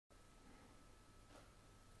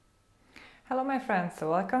Hello my friends, so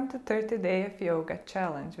welcome to 30 Day of Yoga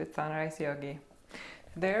Challenge with Sunrise Yogi.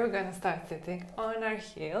 Today we're going to start sitting on our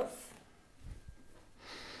heels.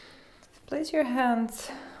 Place your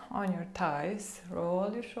hands on your thighs,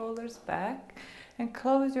 roll your shoulders back and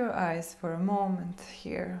close your eyes for a moment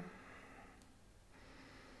here.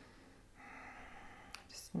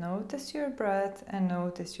 Just notice your breath and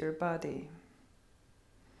notice your body.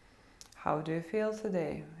 How do you feel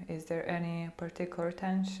today? Is there any particular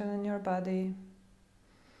tension in your body?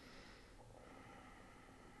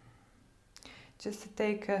 Just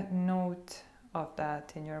take a note of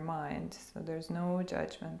that in your mind, so there's no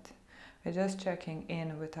judgment. We're just checking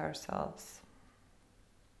in with ourselves.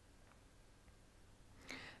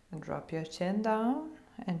 And drop your chin down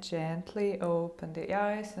and gently open the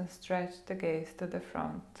eyes and stretch the gaze to the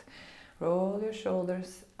front. Roll your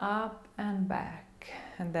shoulders up and back.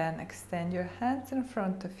 And then extend your hands in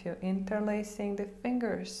front of you, interlacing the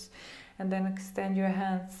fingers. And then extend your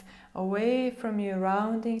hands away from you,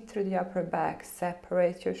 rounding through the upper back.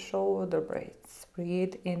 Separate your shoulder blades.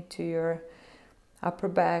 Breathe into your upper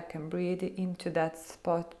back and breathe into that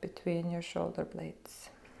spot between your shoulder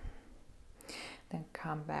blades. Then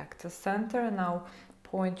come back to center and now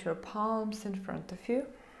point your palms in front of you.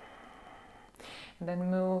 And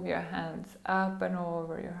then move your hands up and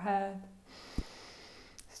over your head.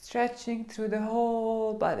 Stretching through the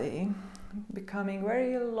whole body, becoming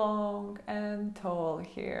very long and tall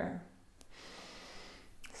here.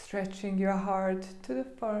 Stretching your heart to the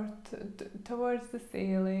front, towards the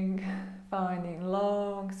ceiling, finding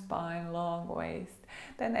long spine, long waist.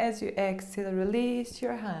 Then as you exhale, release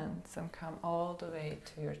your hands and come all the way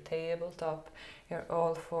to your tabletop, your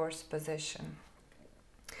all fours position.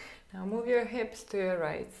 Now move your hips to your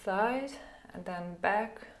right side and then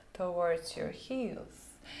back towards your heels.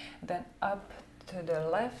 Then up to the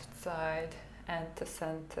left side and to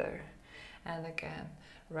center. And again,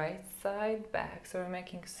 right side, back. So we're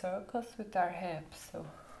making circles with our hips. So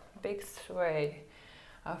big sway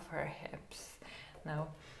of our hips. Now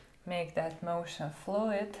make that motion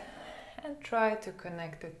fluid and try to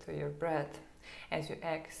connect it to your breath. As you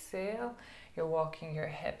exhale, you're walking your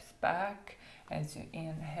hips back. As you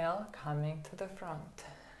inhale, coming to the front.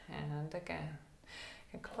 And again.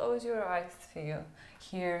 You close your eyes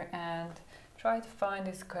here and try to find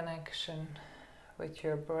this connection with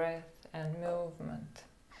your breath and movement.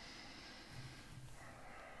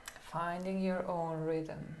 Finding your own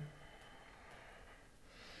rhythm.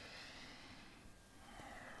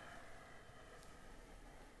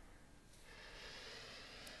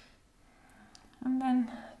 And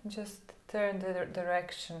then just turn the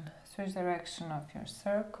direction, switch direction of your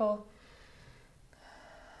circle.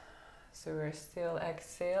 So we're still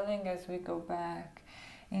exhaling as we go back,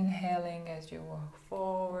 inhaling as you walk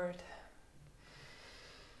forward.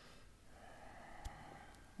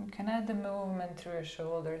 You can add the movement through your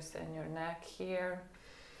shoulders and your neck here,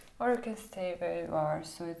 or you can stay where you are.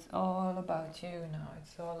 So it's all about you now,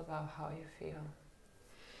 it's all about how you feel.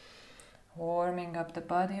 Warming up the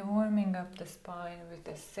body, warming up the spine with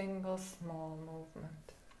a single small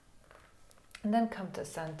movement. And then come to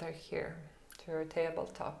center here, to your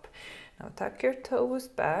tabletop. Now tuck your toes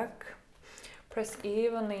back, press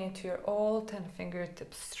evenly into your all 10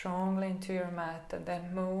 fingertips, strongly into your mat, and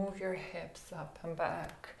then move your hips up and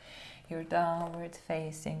back, your downward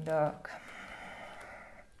facing dog.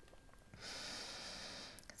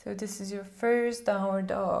 So this is your first downward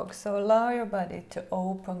dog, so allow your body to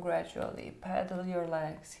open gradually, pedal your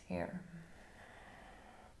legs here.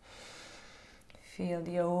 Feel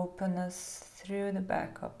the openness through the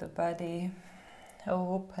back of the body,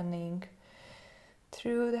 opening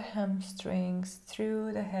through the hamstrings,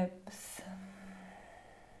 through the hips.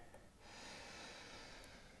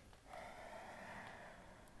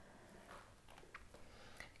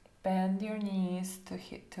 Bend your knees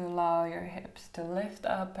to allow your hips to lift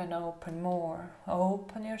up and open more.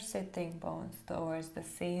 Open your sitting bones towards the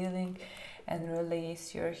ceiling and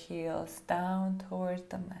release your heels down towards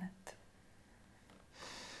the mat.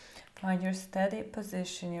 Find your steady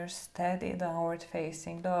position, your steady downward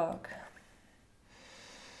facing dog.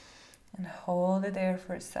 And hold it there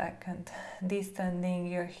for a second, descending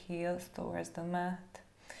your heels towards the mat,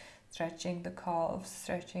 stretching the calves,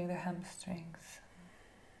 stretching the hamstrings.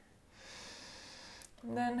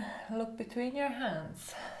 And then look between your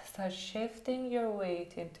hands. Start shifting your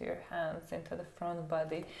weight into your hands, into the front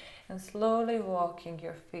body, and slowly walking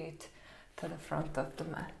your feet to the front of the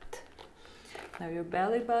mat. Now your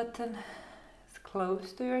belly button is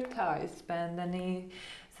close to your thighs. Bend the knees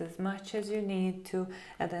as much as you need to,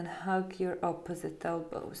 and then hug your opposite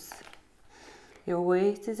elbows. Your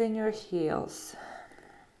weight is in your heels.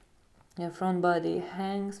 Your front body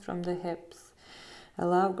hangs from the hips.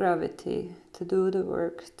 Allow gravity to do the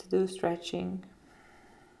work, to do stretching.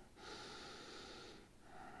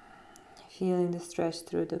 Feeling the stretch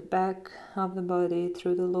through the back of the body,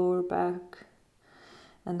 through the lower back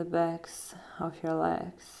and the backs of your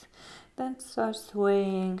legs. Then start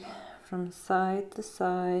swaying from side to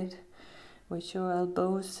side with your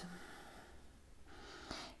elbows,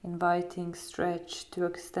 inviting stretch to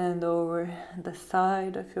extend over the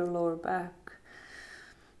side of your lower back,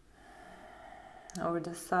 over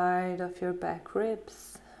the side of your back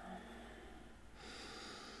ribs.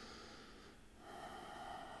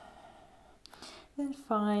 Then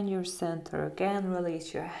find your center again,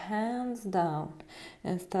 release your hands down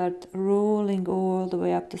and start rolling all the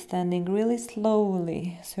way up to standing really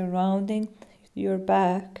slowly, surrounding your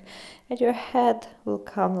back, and your head will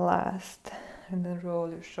come last. And then roll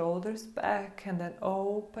your shoulders back and then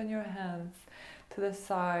open your hands to the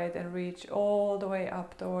side and reach all the way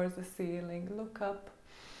up towards the ceiling. Look up.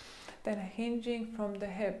 Then hinging from the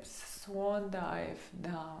hips, swan dive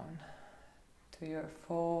down to your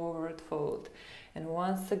forward fold. And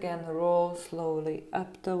once again, roll slowly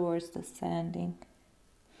up towards the standing.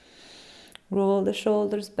 Roll the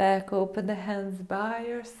shoulders back, open the hands by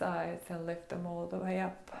your sides and lift them all the way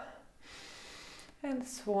up. And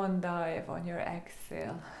swan dive on your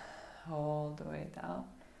exhale, all the way down.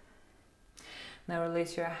 Now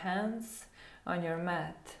release your hands on your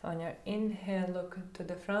mat. On your inhale, look to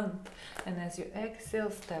the front. And as you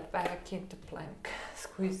exhale, step back into plank.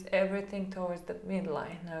 Squeeze everything towards the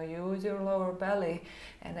midline. Now use your lower belly.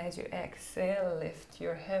 And as you exhale, lift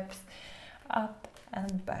your hips up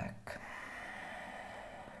and back.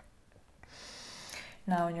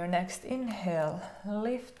 Now on your next inhale,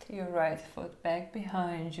 lift your right foot back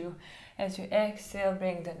behind you. As you exhale,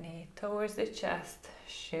 bring the knee towards the chest,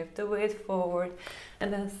 shift the weight forward,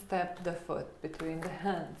 and then step the foot between the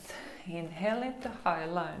hands. Inhale into high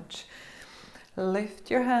lunge. Lift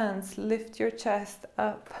your hands, lift your chest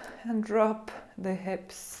up, and drop the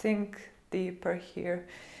hips. Sink deeper here.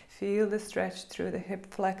 Feel the stretch through the hip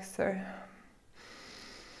flexor.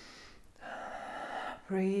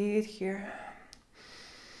 Breathe here.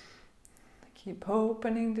 Keep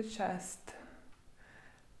opening the chest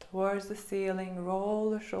towards the ceiling.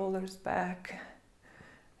 Roll the shoulders back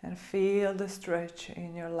and feel the stretch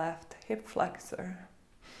in your left hip flexor.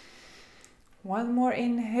 One more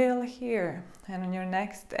inhale here, and on your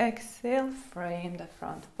next exhale, frame the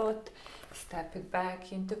front foot, step it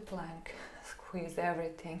back into plank, squeeze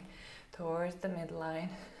everything towards the midline,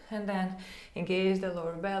 and then engage the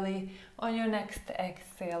lower belly. On your next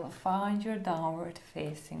exhale, find your downward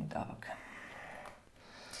facing dog.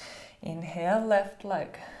 Inhale, left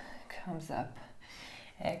leg comes up.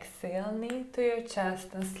 Exhale, knee to your chest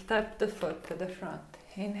and step the foot to the front.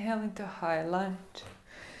 Inhale into high lunge.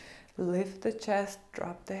 Lift the chest,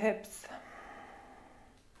 drop the hips.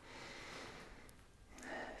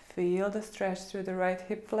 Feel the stretch through the right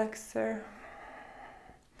hip flexor.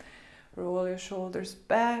 Roll your shoulders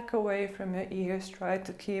back away from your ears. Try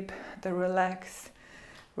to keep the relaxed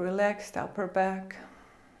upper back.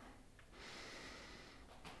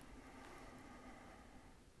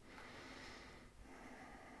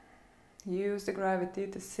 Use the gravity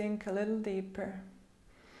to sink a little deeper.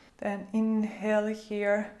 Then inhale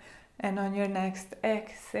here, and on your next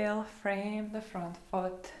exhale, frame the front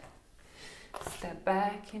foot. Step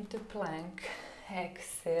back into plank.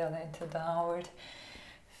 Exhale into downward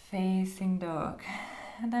facing dog.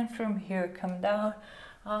 And then from here, come down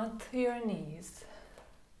onto your knees.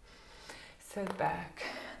 Sit back.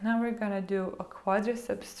 Now we're gonna do a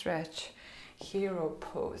quadricep stretch, hero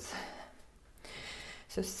pose.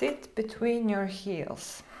 So sit between your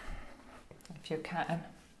heels, if you can.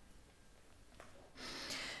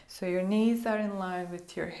 So your knees are in line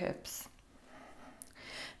with your hips.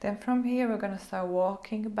 Then from here, we're gonna start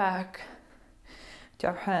walking back with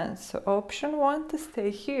your hands. So option 1, to stay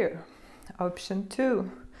here. Option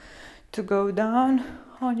 2, to go down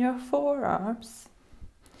on your forearms,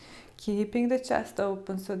 keeping the chest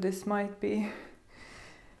open. So this might be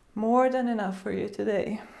more than enough for you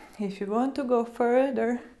today. If you want to go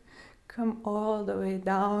further, come all the way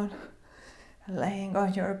down, laying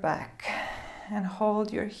on your back, and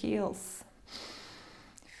hold your heels,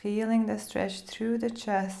 feeling the stretch through the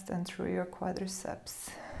chest and through your quadriceps.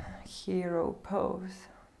 Hero pose.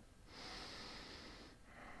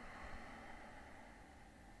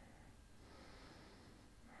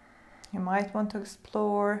 You might want to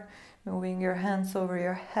explore moving your hands over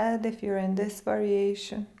your head if you're in this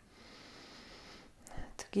variation,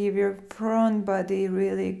 to give your front body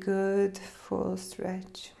really good full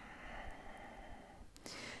stretch.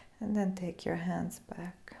 And then take your hands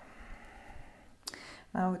back.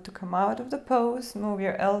 Now to come out of the pose, move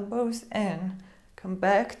your elbows in, come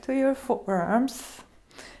back to your forearms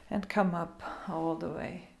and come up all the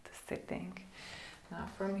way to sitting. Now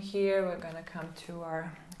from here we're going to come to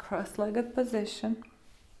our cross-legged position.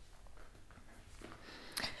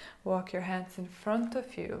 Walk your hands in front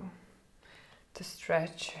of you to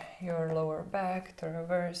stretch your lower back, to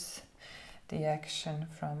reverse the action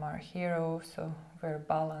from our hero, so we're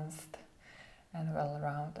balanced and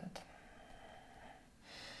well-rounded.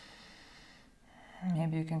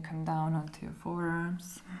 Maybe you can come down onto your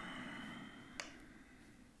forearms.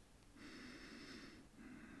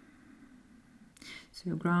 So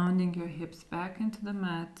you're grounding your hips back into the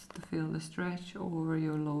mat to feel the stretch over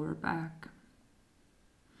your lower back.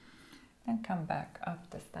 And come back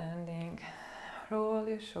up to standing. Roll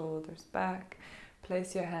your shoulders back.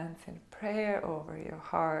 Place your hands in prayer over your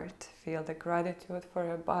heart. Feel the gratitude for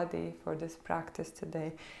your body, for this practice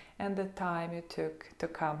today, and the time you took to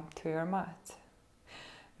come to your mat.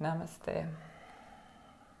 Namaste.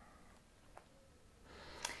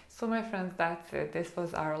 So my friends, that's it. This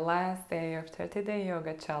was our last day of 30-day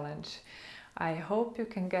yoga challenge. I hope you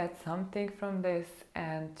can get something from this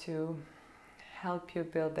and to help you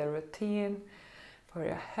build a routine for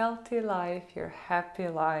your healthy life, your happy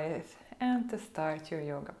life, and to start your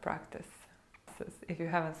yoga practice. If you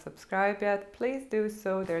haven't subscribed yet, please do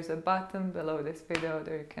so. There's a button below this video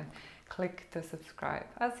that you can click to subscribe.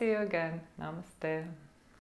 I'll see you again. Namaste.